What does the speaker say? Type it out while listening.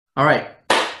All right.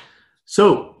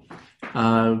 So,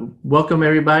 welcome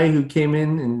everybody who came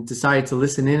in and decided to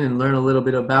listen in and learn a little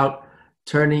bit about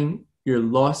turning your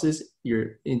losses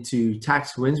into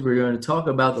tax wins. We're going to talk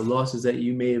about the losses that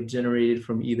you may have generated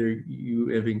from either you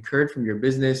have incurred from your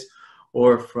business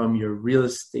or from your real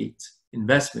estate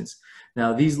investments.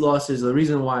 Now, these losses, the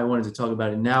reason why I wanted to talk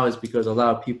about it now is because a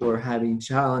lot of people are having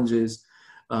challenges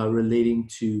relating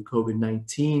to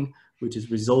COVID-19, which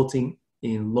is resulting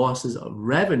in losses of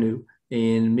revenue,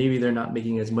 and maybe they're not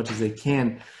making as much as they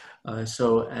can.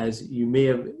 So as you may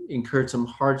have incurred some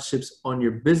hardships on your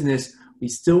business, we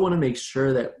still want to make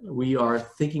sure that we are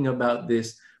thinking about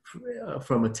this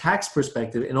from a tax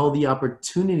perspective and all the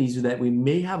opportunities that we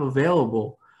may have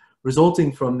available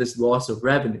resulting from this loss of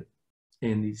revenue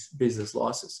and these business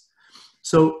losses.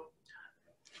 So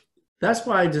that's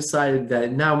why I decided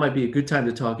that now might be a good time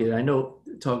to talk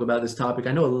about this topic.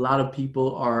 I know a lot of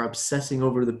people are obsessing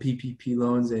over the PPP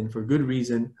loans, and for good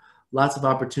reason. Lots of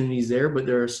opportunities there, but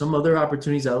there are some other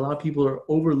opportunities that a lot of people are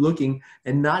overlooking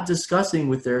and not discussing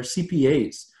with their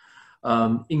CPAs,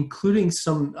 including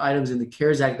some items in the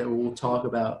CARES Act that we'll talk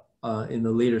about in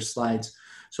the later slides.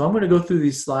 So I'm going to go through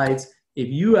these slides. If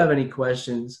you have any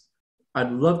questions,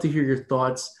 I'd love to hear your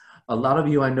thoughts. A lot of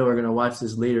you I know are going to watch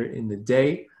this later in the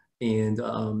day, and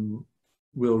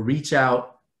we'll reach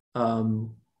out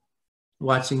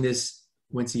watching this.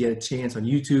 Once you get a chance on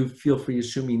YouTube, feel free to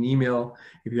shoot me an email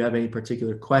if you have any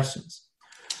particular questions.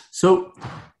 So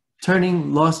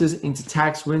turning losses into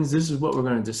tax wins, this is what we're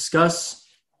going to discuss.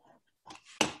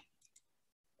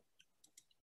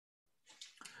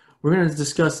 We're going to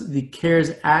discuss the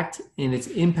CARES Act and its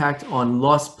impact on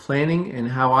loss planning and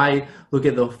how I look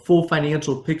at the full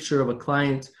financial picture of a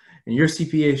client, and your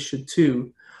CPA should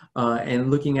too, and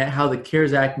looking at how the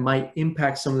CARES Act might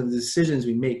impact some of the decisions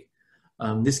we make.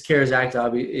 This CARES Act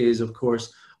is, of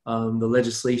course, the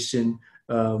legislation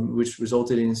which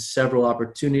resulted in several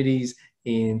opportunities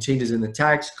and changes in the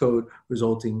tax code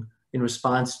resulting in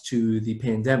response to the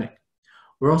pandemic.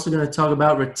 We're also going to talk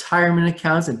about retirement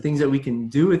accounts and things that we can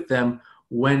do with them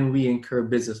when we incur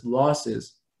business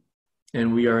losses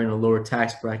and we are in a lower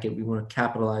tax bracket. We want to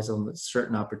capitalize on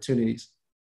certain opportunities.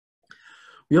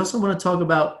 We also want to talk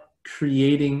about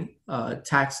creating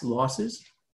tax losses.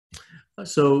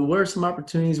 So what are some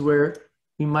opportunities where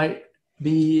we might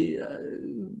be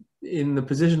in the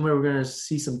position where we're going to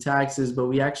see some taxes, but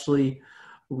we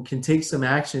can take some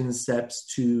action steps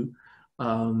to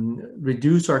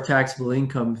reduce our taxable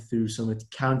income through some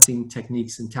accounting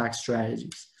techniques and tax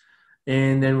strategies.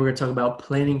 And then we're going to talk about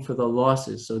planning for the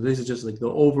losses. So this is just like the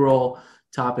overall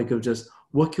topic of just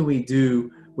what can we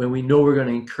do when we know we're going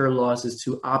to incur losses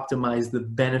to optimize the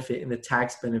benefit and the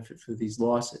tax benefit for these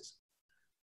losses.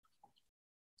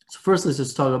 So first, let's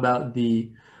just talk about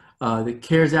the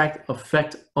CARES Act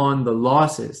effect on the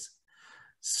losses.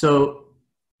 So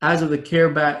as of the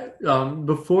CARES Act,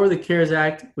 before the CARES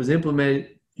Act was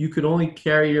implemented, you could only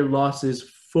carry your losses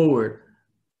forward.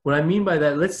 What I mean by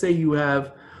that, let's say you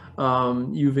have,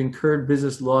 you've incurred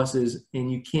business losses and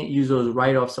you can't use those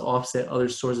write-offs to offset other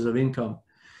sources of income.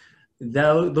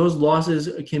 Those losses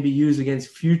can be used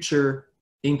against future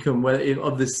income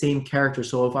of the same character.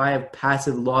 So if I have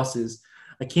passive losses,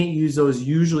 I can't use those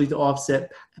usually to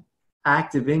offset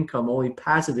active income, only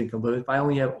passive income. But if I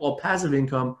only have all passive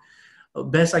income, the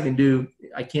best I can do,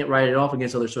 I can't write it off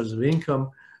against other sources of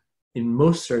income in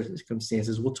most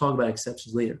circumstances. We'll talk about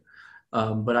exceptions later.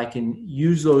 But I can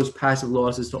use those passive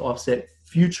losses to offset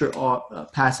future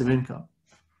passive income.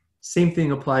 Same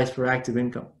thing applies for active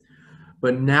income.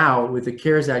 But now with the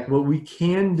CARES Act, what we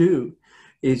can do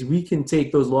is we can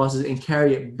take those losses and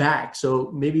carry it back.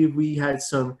 So maybe if we had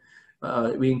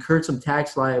we incurred some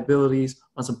tax liabilities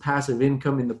on some passive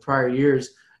income in the prior years.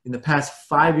 In the past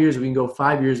 5 years, we can go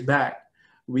 5 years back.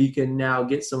 We can now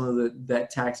get some of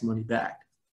that tax money back.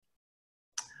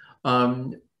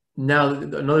 Now,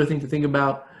 another thing to think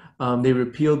about, they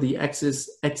repealed the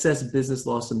excess business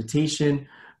loss limitation.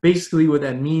 Basically, what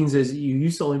that means is you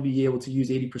used to only be able to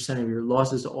use 80% of your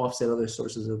losses to offset other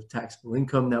sources of taxable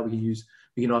income. Now we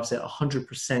can offset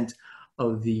 100%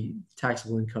 of the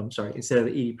taxable income, instead of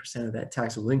 80% of that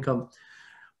taxable income.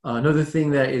 Another thing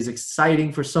that is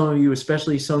exciting for some of you,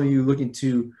 especially some of you looking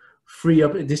to free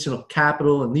up additional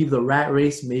capital and leave the rat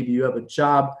race, maybe you have a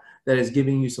job that is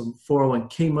giving you some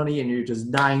 401k money and you're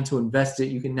just dying to invest it,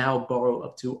 you can now borrow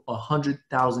up to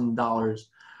 $100,000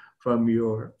 from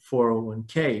your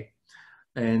 401k.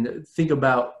 And think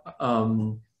about,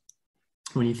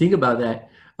 when you think about that,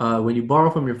 when you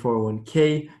borrow from your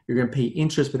 401k, you're going to pay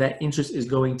interest, but that interest is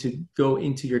going to go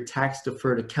into your tax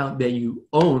deferred account that you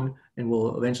own and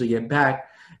will eventually get back.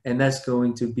 and that's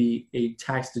going to be a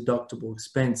tax deductible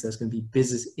expense. That's going to be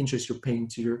business interest you're paying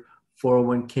to your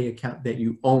 401k account that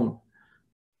you own.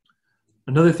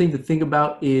 Another thing to think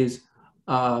about is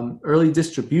early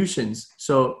distributions.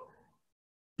 So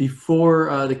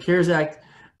before the CARES Act,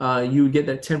 you would get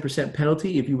that 10%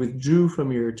 penalty if you withdrew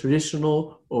from your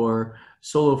traditional or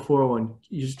solo 401,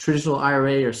 traditional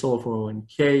IRA or solo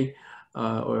 401k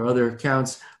or other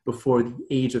accounts before the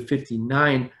age of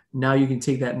 59. Now you can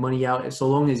take that money out so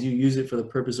long as you use it for the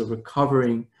purpose of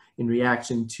recovering in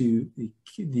reaction to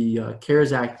the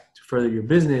CARES Act to further your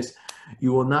business.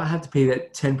 You will not have to pay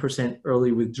that 10%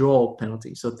 early withdrawal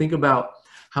penalty. So think about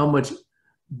how much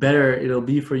better it'll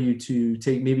be for you to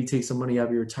maybe take some money out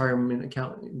of your retirement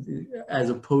account as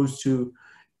opposed to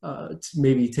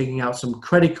maybe taking out some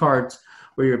credit cards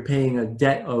where you're paying a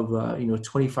debt of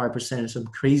 25% or some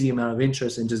crazy amount of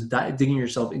interest and just digging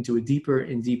yourself into a deeper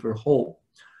and deeper hole.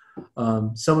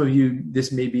 Some of you,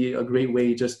 this may be a great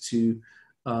way just to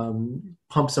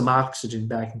pump some oxygen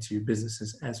back into your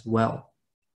businesses as well.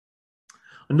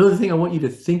 Another thing I want you to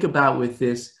think about with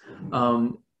this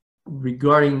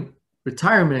regarding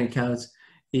retirement accounts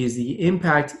is the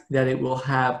impact that it will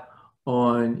have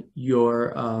on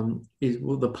your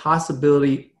the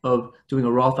possibility of doing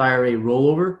a Roth IRA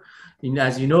rollover. And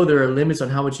as you know, there are limits on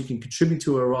how much you can contribute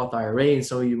to a Roth IRA, and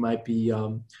some of you might be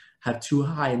have too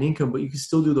high an income, but you can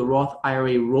still do the Roth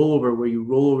IRA rollover where you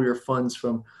roll over your funds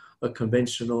from a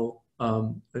conventional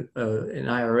an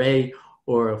IRA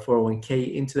or a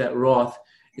 401k into that Roth.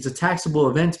 It's a taxable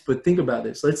event, but think about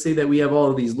this. Let's say that we have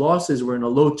all of these losses. We're in a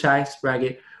low tax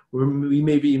bracket. We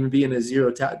may even be in a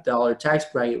 $0 tax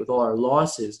bracket with all our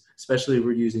losses, especially if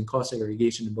we're using cost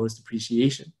segregation and bonus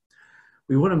depreciation.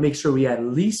 We want to make sure we at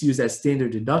least use that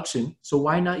standard deduction. So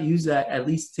why not use that, at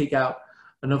least take out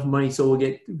enough money so we'll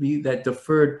get that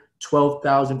deferred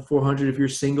 $12,400 if you're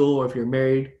single, or if you're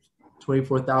married,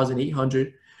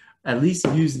 $24,800. At least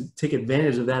take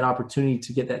advantage of that opportunity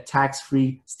to get that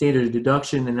tax-free standard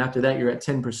deduction. And after that, you're at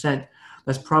 10%.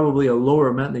 That's probably a lower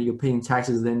amount that you'll pay in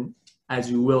taxes than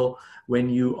as you will when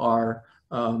you are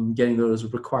getting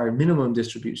those required minimum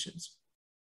distributions.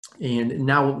 And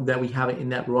now that we have it in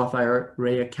that Roth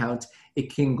IRA account,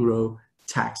 it can grow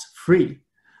tax-free.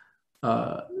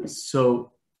 In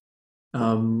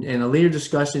a later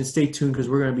discussion, stay tuned because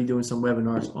we're going to be doing some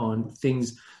webinars on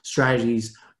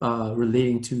strategies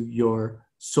relating to your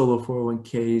solo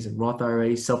 401ks and Roth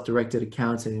IRAs, self-directed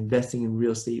accounts, and investing in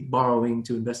real estate, borrowing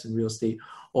to invest in real estate,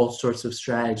 all sorts of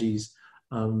strategies.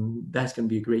 That's going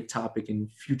to be a great topic in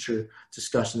future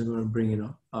discussions. I'm going to bring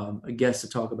in a guest to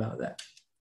talk about that.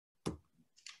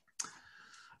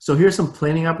 So here's some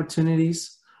planning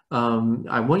opportunities.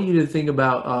 I want you to think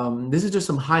about, this is just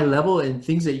some high level and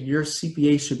things that your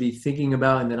CPA should be thinking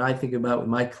about and that I think about with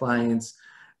my clients.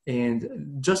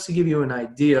 And just to give you an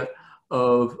idea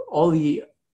of all the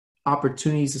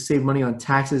opportunities to save money on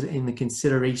taxes and the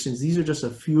considerations, these are just a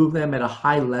few of them at a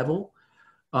high level.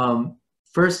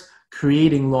 First,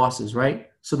 creating losses,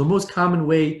 right? So the most common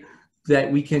way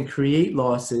that we can create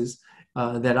losses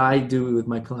that I do with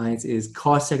my clients is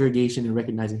cost segregation and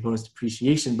recognizing bonus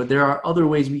depreciation. But there are other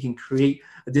ways we can create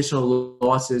additional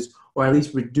losses or at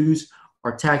least reduce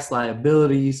our tax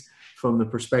liabilities from the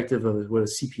perspective of what a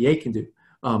CPA can do.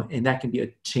 And that can be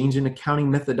a change in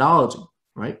accounting methodology,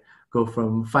 right? Go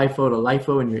from FIFO to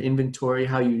LIFO in your inventory,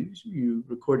 how you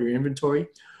record your inventory.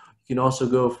 You can also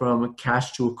go from a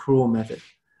cash to accrual method.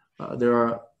 There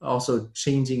are also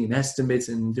changing in estimates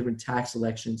and different tax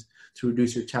elections to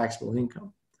reduce your taxable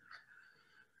income.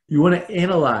 You want to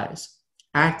analyze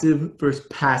active versus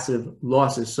passive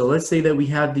losses. So let's say that we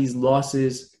have these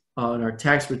losses on our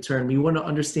tax return. We want to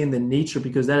understand the nature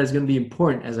because that is going to be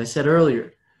important. As I said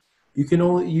earlier, you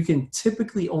can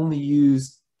typically only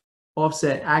use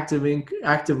offset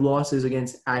active losses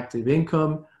against active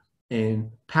income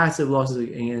and passive losses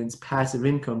against passive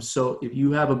income. So if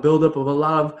you have a buildup of a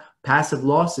lot of passive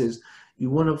losses, you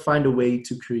want to find a way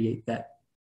to create that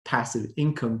passive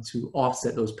income to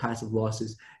offset those passive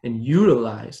losses and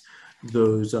utilize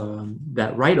those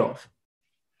that write-off.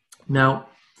 Now,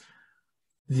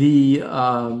 another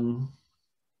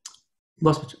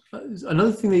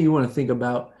thing that you want to think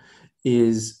about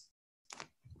is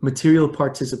material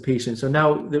participation. So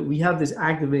now that we have this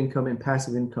active income and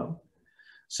passive income.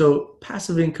 So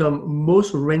passive income,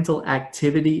 most rental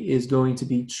activity is going to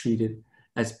be treated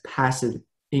as passive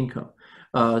income.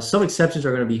 Some exceptions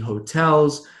are going to be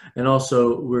hotels, and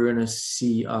also we're going to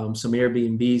see some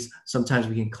Airbnbs. Sometimes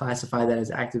we can classify that as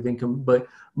active income, but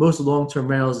most long-term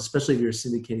rentals, especially if you're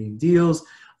syndicating deals,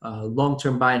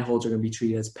 long-term buy and holds are going to be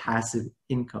treated as passive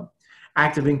income.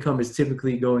 Active income is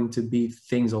typically going to be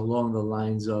things along the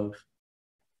lines of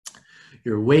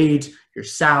your wage, your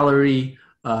salary,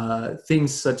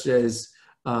 things such as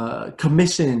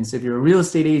commissions. If you're a real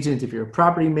estate agent, if you're a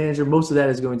property manager, most of that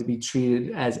is going to be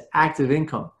treated as active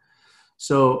income.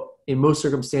 So in most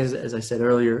circumstances, as I said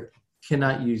earlier,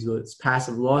 cannot use those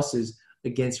passive losses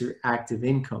against your active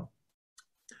income.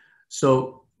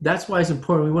 So that's why it's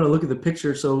important. We want to look at the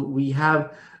picture. So we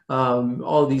have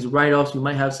all these write-offs. We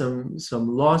might have some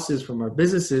losses from our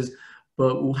businesses,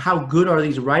 but how good are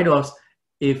these write-offs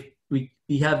if we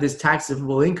have this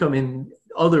taxable income in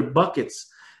other buckets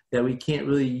that we can't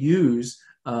really use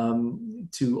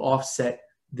to offset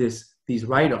these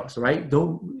write-offs, right?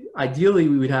 Ideally,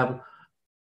 we would have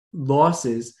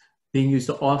losses being used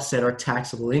to offset our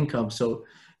taxable income. So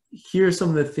here are some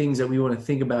of the things that we want to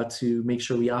think about to make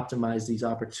sure we optimize these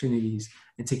opportunities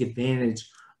and take advantage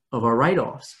of our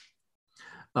write-offs.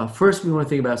 First, we want to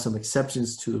think about some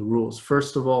exceptions to the rules.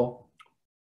 First of all,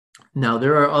 now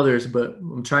there are others, but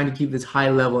I'm trying to keep this high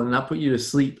level and not put you to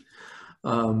sleep.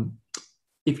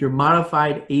 If you're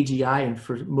modified AGI, and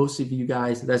for most of you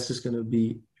guys, that's just going to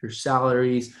be your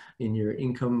salaries and your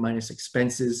income minus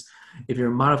expenses. If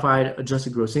you're modified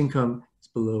adjusted gross income, it's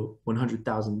below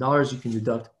 $100,000, you can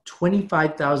deduct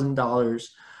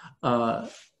 $25,000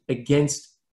 against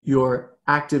your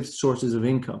active sources of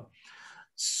income.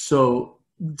 So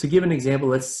to give an example,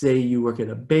 let's say you work at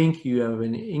a bank, you have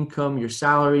an income, your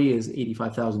salary is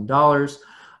 $85,000.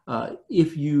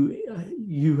 If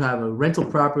you have a rental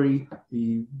property,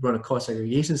 you run a cost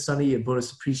segregation study, a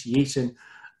bonus depreciation,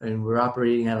 and we're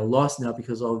operating at a loss now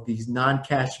because of all of these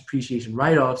non-cash depreciation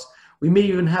write-offs. We may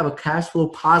even have a cash flow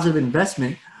positive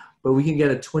investment, but we can get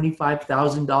a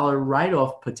 $25,000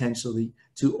 write-off potentially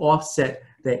to offset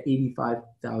that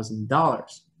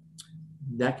 $85,000.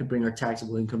 That could bring our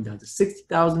taxable income down to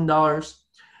 $60,000.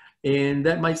 And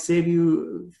that might save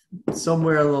you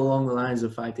somewhere along the lines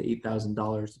of $5,000 to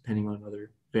 $8,000, depending on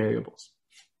other variables.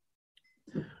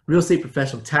 Real estate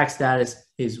professional tax status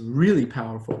is really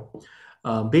powerful.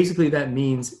 Basically, that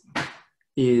means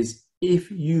is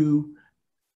if you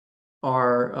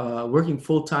are working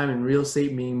full-time in real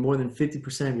estate, meaning more than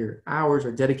 50% of your hours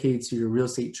are dedicated to your real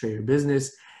estate trader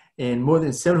business, and more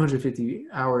than 750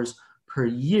 hours per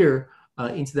year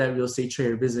into that real estate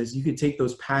trader business, you could take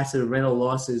those passive rental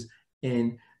losses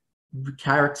and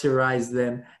characterize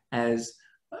them as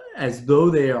though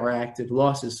they are active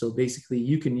losses. So basically,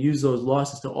 you can use those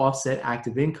losses to offset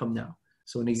active income now.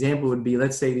 So an example would be,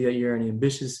 let's say that you're an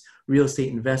ambitious real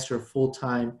estate investor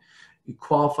full-time, you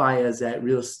qualify as that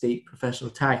real estate professional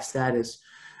tax status,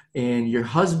 and your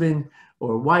husband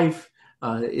or wife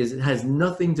has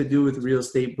nothing to do with real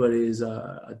estate, but is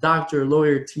a doctor,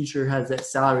 lawyer, teacher, has that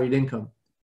salaried income.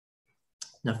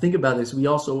 Now think about this. We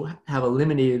also have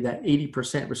eliminated that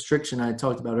 80% restriction I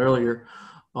talked about earlier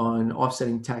on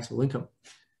offsetting taxable income.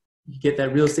 You get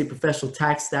that real estate professional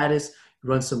tax status, you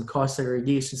run some cost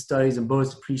segregation studies and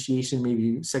bonus depreciation,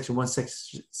 maybe section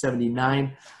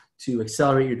 179 to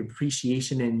accelerate your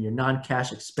depreciation and your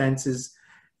non-cash expenses.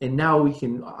 And now we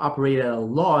can operate at a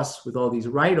loss with all these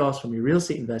write-offs from your real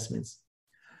estate investments.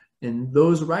 And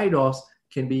those write-offs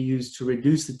can be used to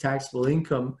reduce the taxable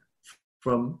income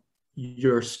from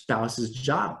your spouse's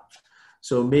job.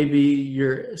 So maybe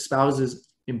your spouse's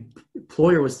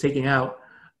employer was taking out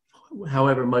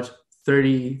however much,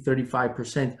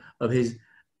 35% of his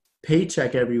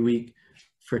paycheck every week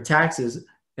for taxes.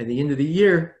 At the end of the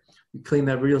year, we claim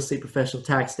that real estate professional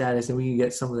tax status and we can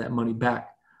get some of that money back.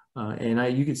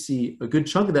 You can see a good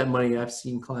chunk of that money. I've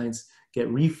seen clients get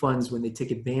refunds when they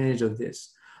take advantage of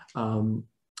this.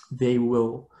 They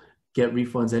will get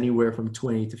refunds anywhere from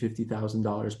 $20,000 to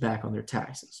 $50,000 back on their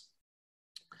taxes.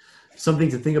 Something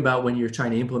to think about when you're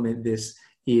trying to implement this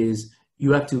is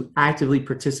you have to actively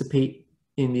participate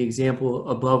in the example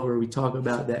above where we talk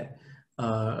about that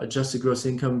adjusted gross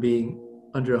income being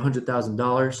under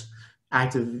 $100,000.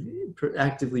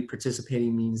 Actively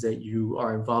participating means that you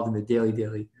are involved in the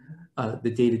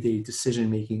day-to-day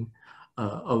decision-making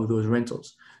of those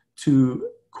rentals. To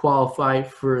qualify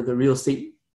for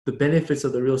the benefits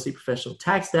of the real estate professional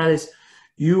tax status,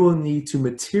 you will need to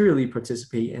materially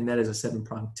participate, and that is a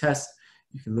 7-pronged test.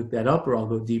 You can look that up, or I'll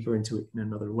go deeper into it in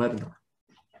another webinar.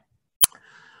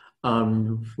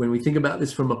 When we think about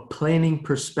this from a planning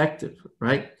perspective,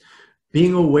 right?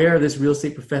 Being aware of this real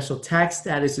estate professional tax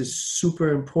status is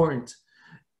super important.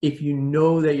 If you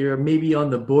know that you're maybe on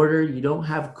the border, you don't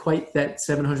have quite that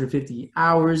 750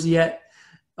 hours yet,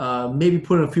 maybe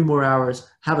put in a few more hours,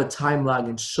 have a time log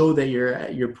and show that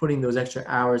you're putting those extra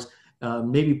hours,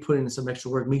 maybe put in some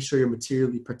extra work, make sure you're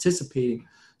materially participating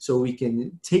so we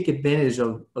can take advantage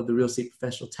of the real estate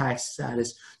professional tax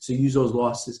status to use those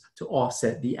losses to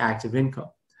offset the active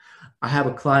income. I have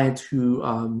a client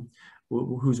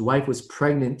whose wife was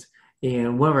pregnant,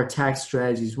 and one of our tax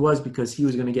strategies was because he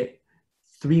was going to get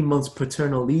 3 months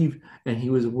paternal leave, and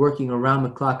he was working around the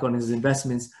clock on his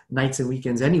investments nights and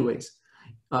weekends anyways.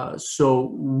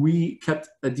 So we kept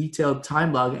a detailed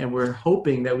time log, and we're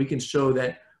hoping that we can show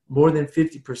that more than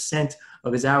 50%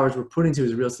 of his hours were put into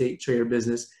his real estate trader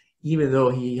business, even though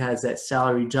he has that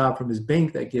salary job from his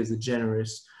bank that gives a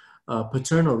generous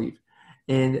paternal leave.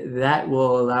 And that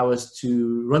will allow us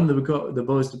to run the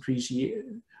bonus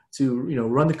depreciation, to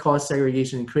run the cost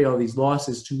segregation and create all these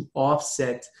losses to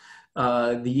offset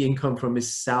the income from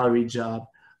his salary job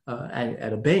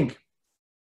at a bank.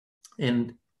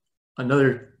 And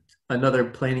another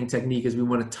planning technique is we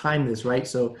want to time this, right?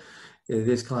 So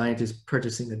this client is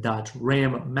purchasing a Dodge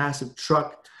Ram, a massive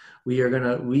truck.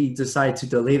 We decide to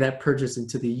delay that purchase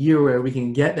into the year where we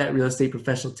can get that real estate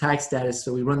professional tax status.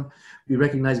 So we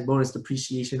recognize bonus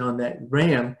depreciation on that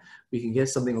Ram. We can get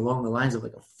something along the lines of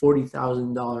like a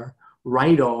 $40,000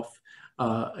 write-off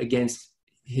against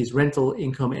his rental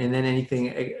income, and then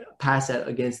anything past that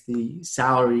against the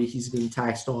salary he's being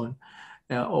taxed on,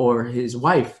 or his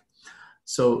wife.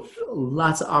 So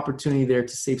lots of opportunity there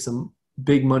to save some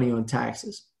big money on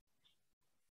taxes.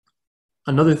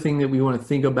 Another thing that we want to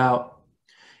think about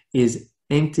is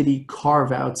entity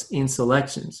carve-outs and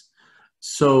selections.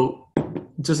 So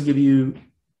just to give you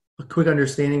a quick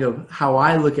understanding of how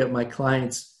I look at my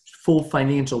client's full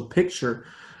financial picture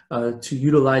to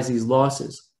utilize these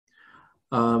losses.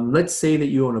 Let's say that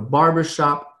you own a barber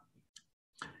shop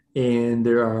and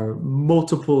there are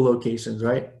multiple locations,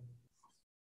 right?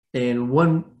 And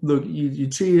one look, you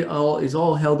treat it all is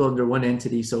all held under one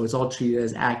entity, so it's all treated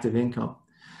as active income.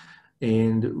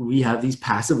 And we have these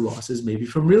passive losses, maybe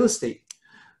from real estate.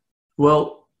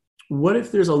 Well, what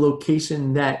if there's a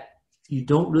location that you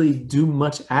don't really do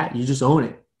much at, you just own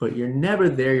it, but you're never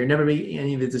there, you're never making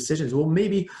any of the decisions? Well,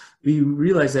 maybe we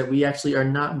realize that we actually are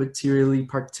not materially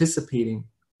participating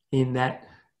in that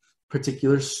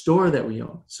particular store that we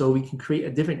own. So we can create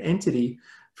a different entity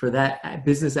for that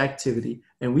business activity,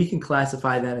 and we can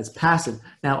classify that as passive.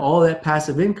 Now, all that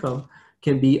passive income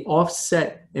can be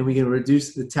offset, and we can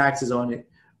reduce the taxes on it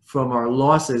from our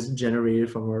losses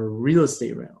generated from our real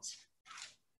estate rentals.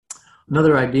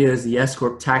 Another idea is the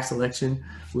S-Corp tax election.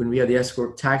 When we have the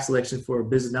S-Corp tax election for a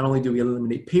business, not only do we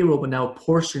eliminate payroll, but now a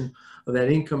portion of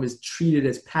that income is treated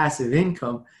as passive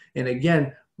income. And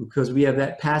again, because we have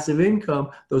that passive income,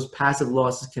 those passive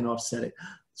losses can offset it.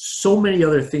 So many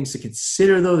other things to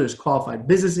consider, though. There's qualified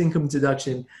business income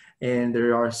deduction, and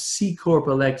there are C-Corp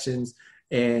elections,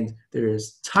 and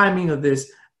there's timing of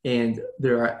this, and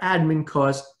there are admin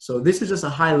costs. So this is just a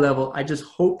high level. I just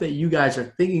hope that you guys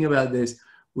are thinking about this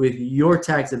with your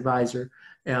tax advisor.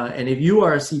 And if you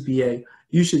are a CPA,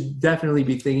 you should definitely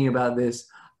be thinking about this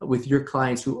with your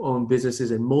clients who own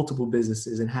businesses and multiple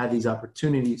businesses and have these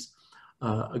opportunities.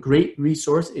 A great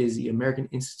resource is the American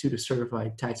Institute of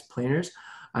Certified Tax Planners.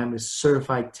 I'm a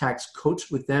certified tax coach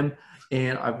with them,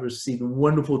 and I've received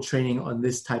wonderful training on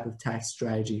this type of tax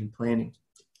strategy and planning.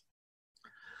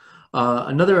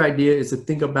 Another idea is to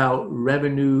think about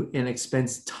revenue and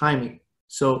expense timing.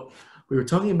 So we were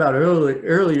talking about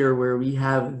earlier where we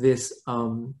have this,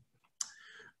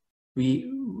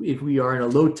 if we are in a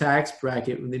low tax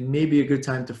bracket, it may be a good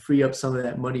time to free up some of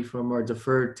that money from our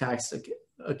deferred tax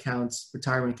accounts,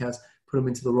 retirement accounts, put them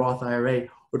into the Roth IRA,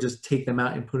 or just take them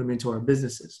out and put them into our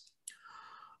businesses.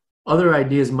 Other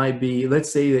ideas might be,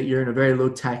 let's say that you're in a very low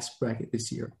tax bracket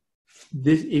this year.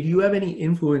 If you have any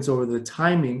influence over the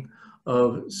timing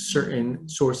of certain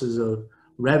sources of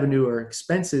revenue or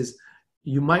expenses,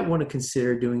 you might want to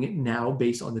consider doing it now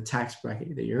based on the tax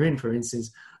bracket that you're in. For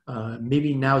instance,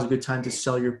 maybe now is a good time to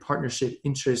sell your partnership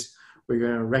interest where you're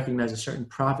going to recognize a certain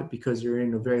profit because you're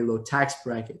in a very low tax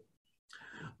bracket.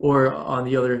 Or on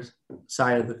the other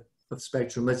side of the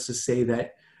spectrum, let's just say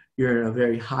that you're in a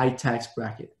very high tax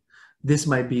bracket. This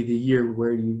might be the year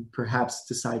where you perhaps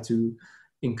decide to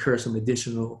incur some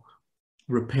additional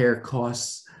repair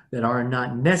costs that are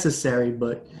not necessary,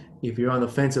 but if you're on the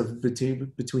fence of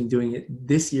between doing it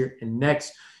this year and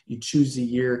next, you choose the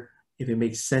year. If it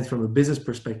makes sense from a business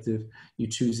perspective, you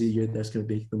choose the year that's going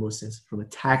to make the most sense from a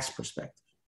tax perspective.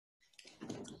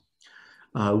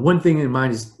 One thing in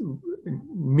mind is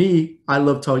I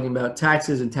love talking about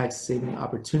taxes and tax saving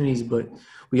opportunities, but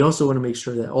we also want to make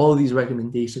sure that all of these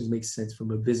recommendations make sense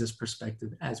from a business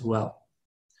perspective as well.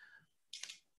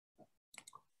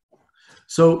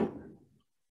 So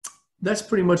that's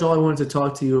pretty much all I wanted to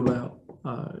talk to you about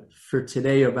for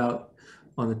today about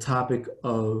on the topic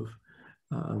of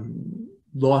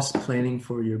loss planning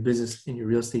for your business and your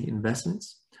real estate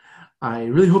investments. I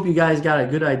really hope you guys got a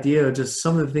good idea of just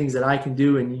some of the things that I can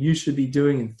do and you should be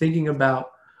doing and thinking about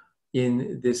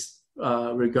in this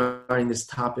regarding this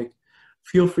topic.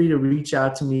 Feel free to reach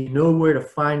out to me. You know where to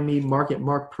find me,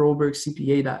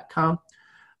 mark@markperlbergcpa.com.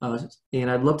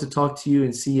 And I'd love to talk to you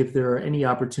and see if there are any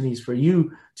opportunities for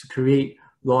you to create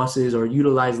losses or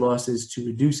utilize losses to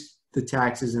reduce the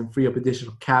taxes and free up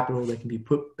additional capital that can be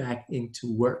put back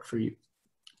into work for you.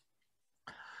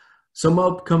 Some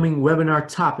upcoming webinar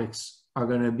topics are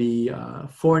going to be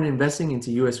foreign investing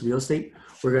into U.S. real estate.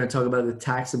 We're going to talk about the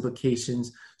tax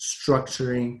implications,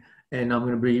 structuring, and I'm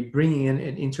going to be bringing in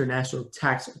an international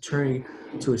tax attorney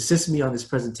to assist me on this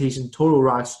presentation. Total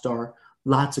rock star.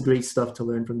 Lots of great stuff to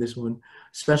learn from this one,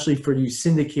 especially for you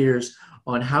syndicators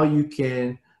on how you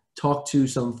can talk to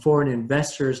some foreign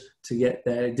investors to get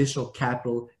that additional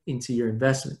capital into your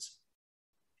investments.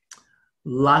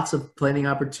 Lots of planning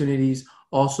opportunities,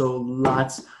 also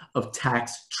lots of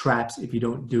tax traps if you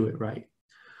don't do it right.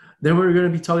 Then we're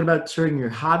going to be talking about turning your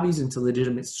hobbies into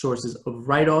legitimate sources of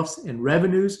write-offs and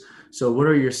revenues. So what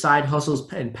are your side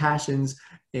hustles and passions,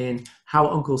 and how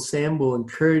Uncle Sam will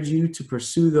encourage you to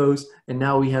pursue those. And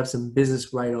now we have some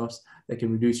business write-offs that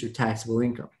can reduce your taxable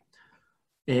income.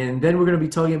 And then we're going to be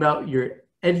talking about your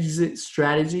exit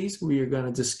strategies. We are going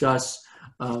to discuss,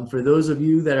 for those of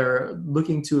you that are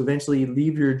looking to eventually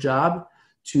leave your job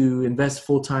to invest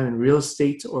full-time in real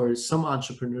estate or some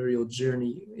entrepreneurial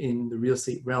journey in the real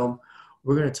estate realm,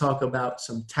 we're going to talk about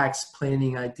some tax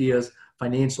planning ideas,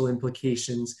 financial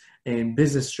implications, and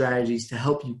business strategies to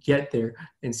help you get there,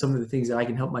 and some of the things that I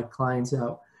can help my clients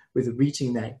out with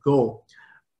reaching that goal.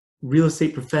 Real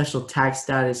estate professional tax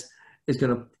status is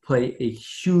going to play a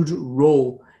huge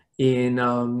role in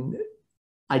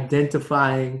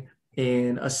identifying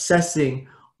and assessing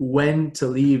when to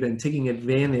leave and taking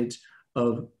advantage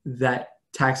of that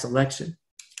tax election.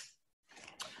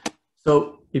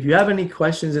 So if you have any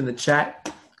questions in the chat,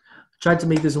 I tried to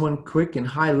make this one quick and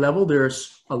high level.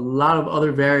 There's a lot of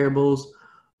other variables.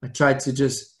 I tried to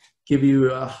just give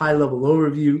you a high level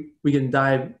overview. We can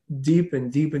dive deep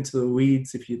into the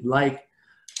weeds if you'd like.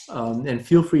 And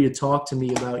feel free to talk to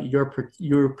me about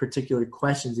your particular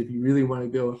questions if you really want to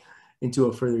go into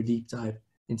a further deep dive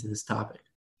into this topic.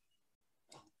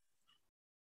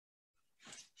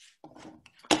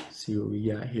 Let's see what we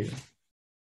got here.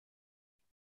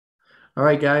 All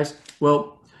right, guys.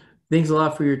 Well, thanks a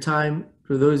lot for your time.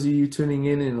 For those of you tuning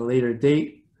in a later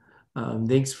date,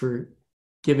 thanks for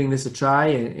giving this a try,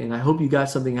 and I hope you got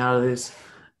something out of this.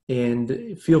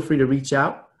 And feel free to reach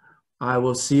out. I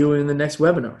will see you in the next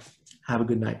webinar. Have a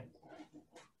good night.